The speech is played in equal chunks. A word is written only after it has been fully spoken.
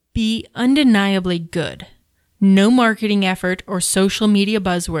be undeniably good. No marketing effort or social media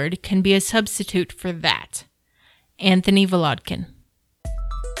buzzword can be a substitute for that. Anthony Volodkin.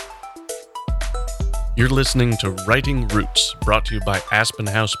 You're listening to Writing Roots, brought to you by Aspen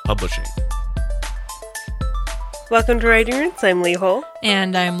House Publishing. Welcome to Writing Roots. I'm Lee Hull.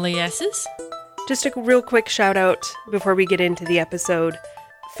 And I'm Lee Esses. Just a real quick shout out before we get into the episode.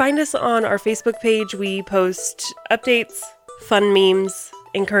 Find us on our Facebook page. We post updates, fun memes,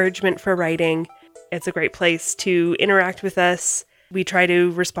 encouragement for writing. It's a great place to interact with us. We try to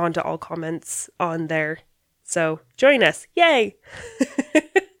respond to all comments on there. So join us. Yay!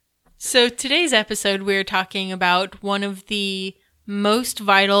 So today's episode, we're talking about one of the most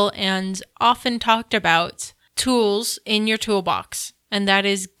vital and often talked about tools in your toolbox, and that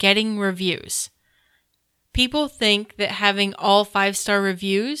is getting reviews. People think that having all 5-star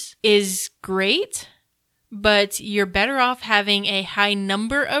reviews is great, but you're better off having a high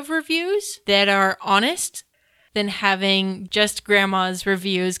number of reviews that are honest than having just grandma's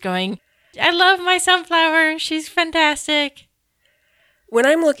reviews going, "I love my sunflower, she's fantastic." When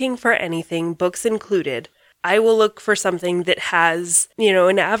I'm looking for anything, books included, I will look for something that has,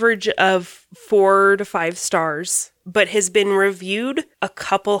 an average of 4 to 5 stars, but has been reviewed a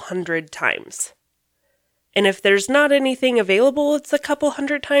couple hundred times. And if there's not anything available, it's a couple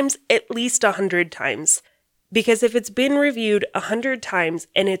hundred times, at least 100 times. Because if it's been reviewed 100 times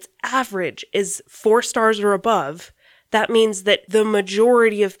and its average is 4 stars or above, that means that the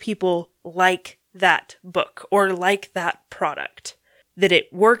majority of people like that book or like that product. That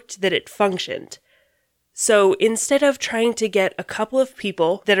it worked, that it functioned. So instead of trying to get a couple of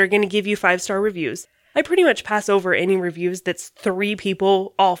people that are going to give you 5-star reviews, I pretty much pass over any reviews that's 3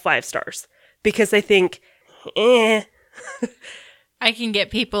 people, all 5 stars. Because I think, I can get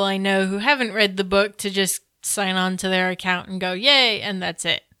people I know who haven't read the book to just sign on to their account and go, yay, and that's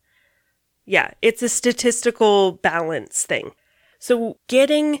it. Yeah, it's a statistical balance thing. So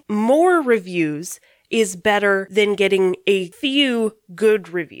getting more reviews is better than getting a few good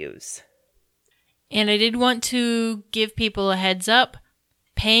reviews. And I did want to give people a heads up.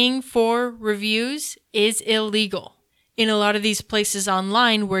 Paying for reviews is illegal. In a lot of these places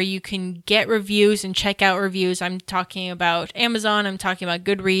online where you can get reviews and check out reviews, I'm talking about Amazon, I'm talking about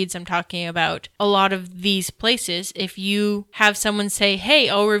Goodreads, I'm talking about a lot of these places. If you have someone say, hey,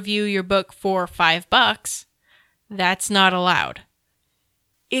 I'll review your book for $5, that's not allowed.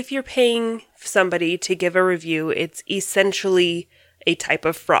 If you're paying somebody to give a review, it's essentially a type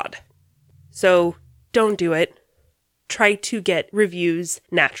of fraud. So don't do it. Try to get reviews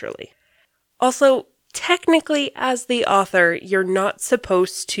naturally. Also, technically, as the author, you're not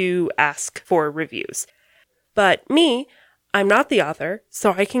supposed to ask for reviews. But me, I'm not the author,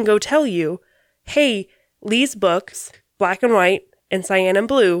 so I can go tell you, hey, Lee's books, Black and White and Cyan and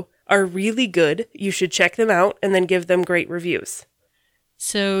Blue, are really good. You should check them out and then give them great reviews.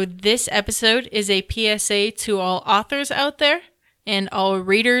 So this episode is a PSA to all authors out there and all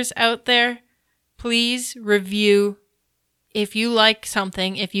readers out there. Please review. If you like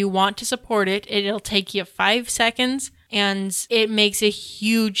something, if you want to support it, it'll take you 5 seconds and it makes a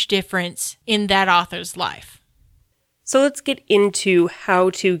huge difference in that author's life. So let's get into how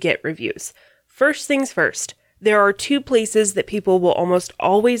to get reviews. First things first, there are 2 places that people will almost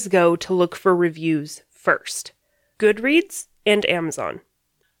always go to look for reviews first. Goodreads and Amazon.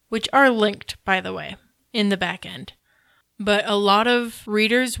 Which are linked, by the way, in the back end. But a lot of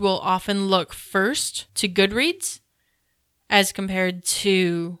readers will often look first to Goodreads as compared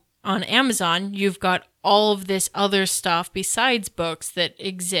to on Amazon. You've got all of this other stuff besides books that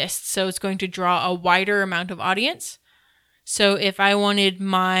exists, so it's going to draw a wider amount of audience. So if I wanted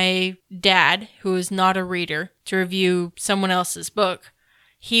my dad, who is not a reader, to review someone else's book,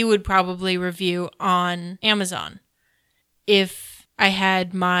 he would probably review on Amazon. If I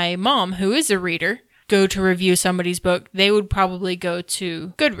had my mom, who is a reader, go to review somebody's book, they would probably go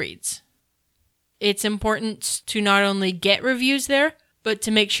to Goodreads. It's important to not only get reviews there, but to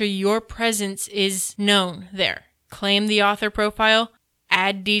make sure your presence is known there. Claim the author profile,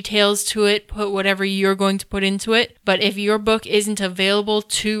 add details to it, put whatever you're going to put into it. But if your book isn't available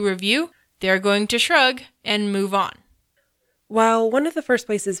to review, they're going to shrug and move on. While one of the first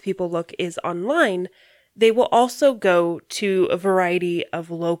places people look is online, they will also go to a variety of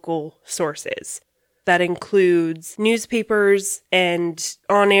local sources. That includes newspapers and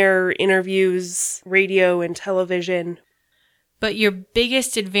on-air interviews, radio and television. But your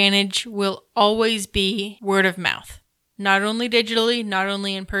biggest advantage will always be word of mouth. Not only digitally, not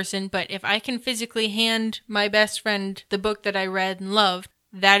only in person, but if I can physically hand my best friend the book that I read and loved,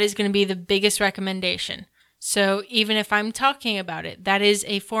 that is going to be the biggest recommendation. So even if I'm talking about it, that is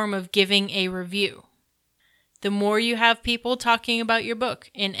a form of giving a review. The more you have people talking about your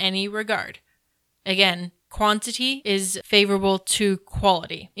book in any regard, again, quantity is favorable to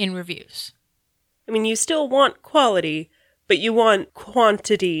quality in reviews. I mean, you still want quality, but you want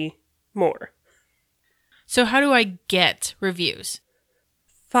quantity more. So how do I get reviews?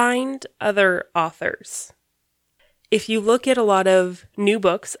 Find other authors. If you look at a lot of new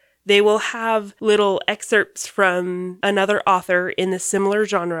books, they will have little excerpts from another author in the similar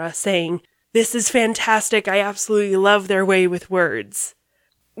genre saying, "This is fantastic, I absolutely love their way with words."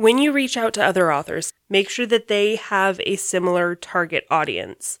 When you reach out to other authors, make sure that they have a similar target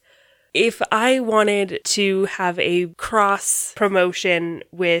audience. If I wanted to have a cross promotion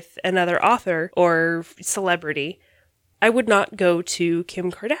with another author or celebrity, I would not go to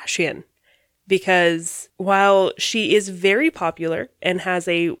Kim Kardashian, because while she is very popular and has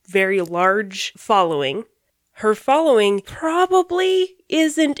a very large following, her following probably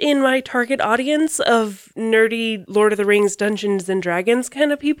isn't in my target audience of nerdy Lord of the Rings, Dungeons and Dragons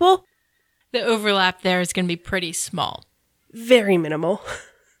kind of people. The overlap there is going to be pretty small. Very minimal.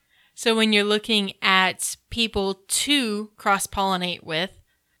 So when you're looking at people to cross-pollinate with,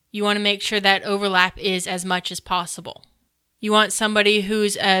 you want to make sure that overlap is as much as possible. You want somebody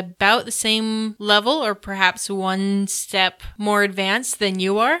who's about the same level or perhaps one step more advanced than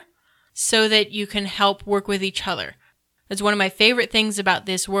you are so that you can help work with each other. That's one of my favorite things about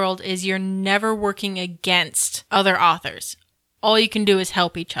this world is you're never working against other authors. All you can do is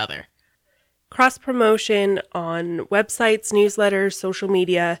help each other. Cross-promotion on websites, newsletters, social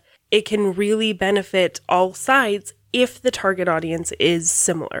media, it can really benefit all sides if the target audience is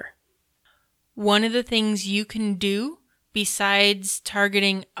similar. One of the things you can do besides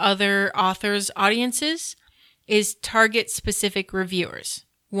targeting other authors' audiences is target specific reviewers.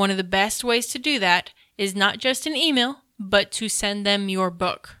 One of the best ways to do that is not just an email, but to send them your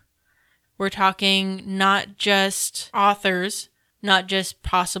book. We're talking not just authors, not just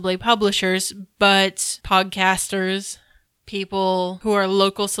possibly publishers, but podcasters, people who are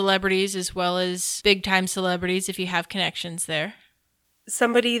local celebrities as well as big-time celebrities if you have connections there.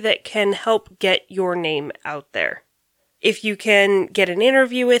 Somebody that can help get your name out there. If you can get an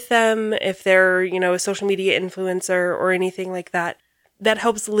interview with them, if they're, a social media influencer or anything like that, that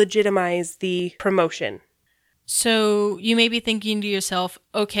helps legitimize the promotion. So you may be thinking to yourself,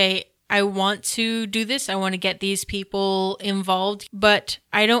 okay, I want to do this. I want to get these people involved, but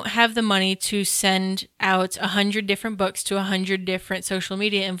I don't have the money to send out 100 different books to 100 different social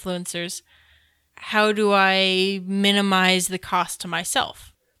media influencers. How do I minimize the cost to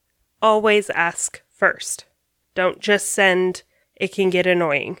myself? Always ask first. Don't just send. It can get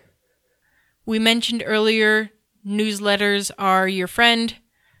annoying. We mentioned earlier, newsletters are your friend.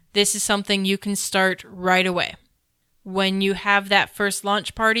 This is something you can start right away. When you have that first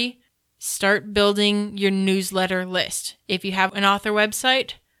launch party, start building your newsletter list. If you have an author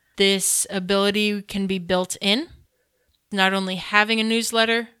website, this ability can be built in. Not only having a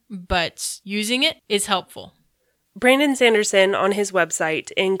newsletter, but using it is helpful. Brandon Sanderson on his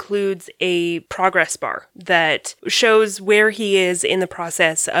website includes a progress bar that shows where he is in the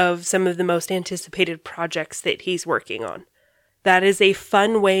process of some of the most anticipated projects that he's working on. That is a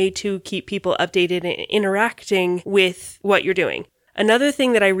fun way to keep people updated and interacting with what you're doing. Another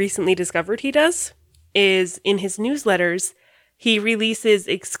thing that I recently discovered he does is in his newsletters, he releases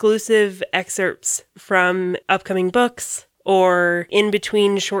exclusive excerpts from upcoming books or in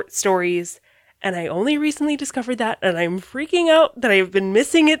between short stories. And I only recently discovered that, and I'm freaking out that I've been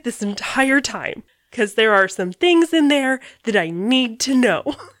missing it this entire time, because there are some things in there that I need to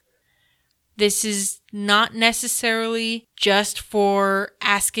know. This is not necessarily just for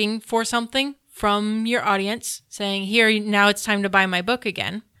asking for something from your audience, saying, here, now it's time to buy my book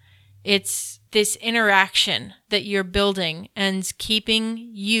again. It's this interaction that you're building and keeping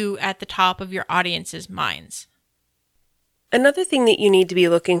you at the top of your audience's minds. Another thing that you need to be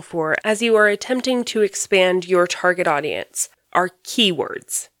looking for as you are attempting to expand your target audience are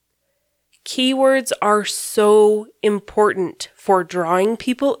keywords. Keywords are so important for drawing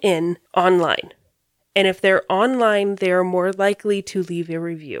people in online. And if they're online, they are more likely to leave a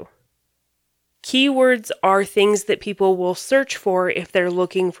review. Keywords are things that people will search for if they're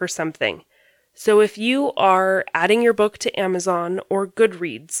looking for something. So if you are adding your book to Amazon or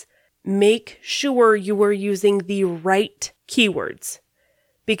Goodreads, make sure you are using the right keywords.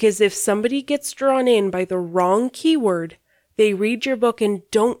 Because if somebody gets drawn in by the wrong keyword, they read your book and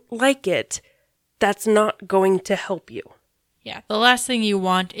don't like it, that's not going to help you. Yeah, the last thing you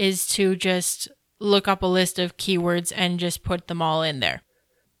want is to just look up a list of keywords and just put them all in there.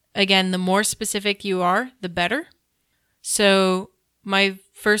 Again, the more specific you are, the better. So my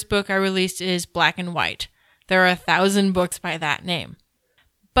first book I released is Black and White. There are 1,000 books by that name.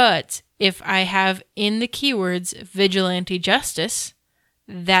 But if I have in the keywords vigilante justice,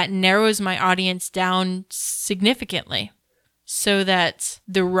 that narrows my audience down significantly so that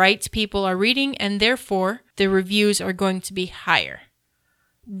the right people are reading and therefore the reviews are going to be higher.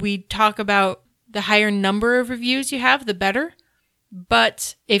 We talk about the higher number of reviews you have, the better.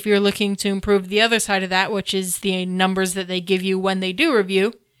 But if you're looking to improve the other side of that, which is the numbers that they give you when they do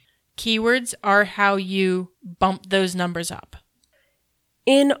review, keywords are how you bump those numbers up.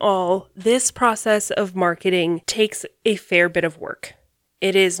 In all, this process of marketing takes a fair bit of work.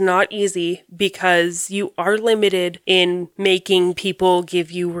 It is not easy because you are limited in making people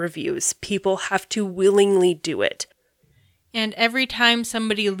give you reviews. People have to willingly do it. And every time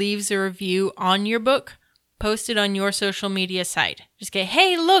somebody leaves a review on your book, post it on your social media site. Just go,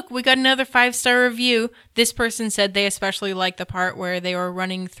 hey, look, we got another 5-star review. This person said they especially liked the part where they were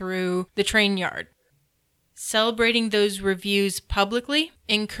running through the train yard. Celebrating those reviews publicly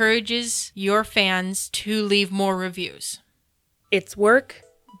encourages your fans to leave more reviews. It's work,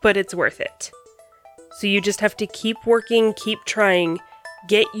 but it's worth it. So you just have to keep working, keep trying,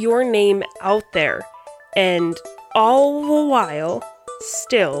 get your name out there, and all the while,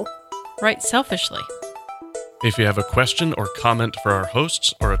 still, write selfishly. If you have a question or comment for our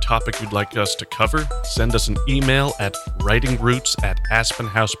hosts or a topic you'd like us to cover, send us an email at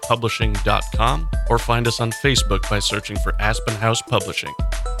writingroots@aspenhousepublishing.com or find us on Facebook by searching for Aspen House Publishing.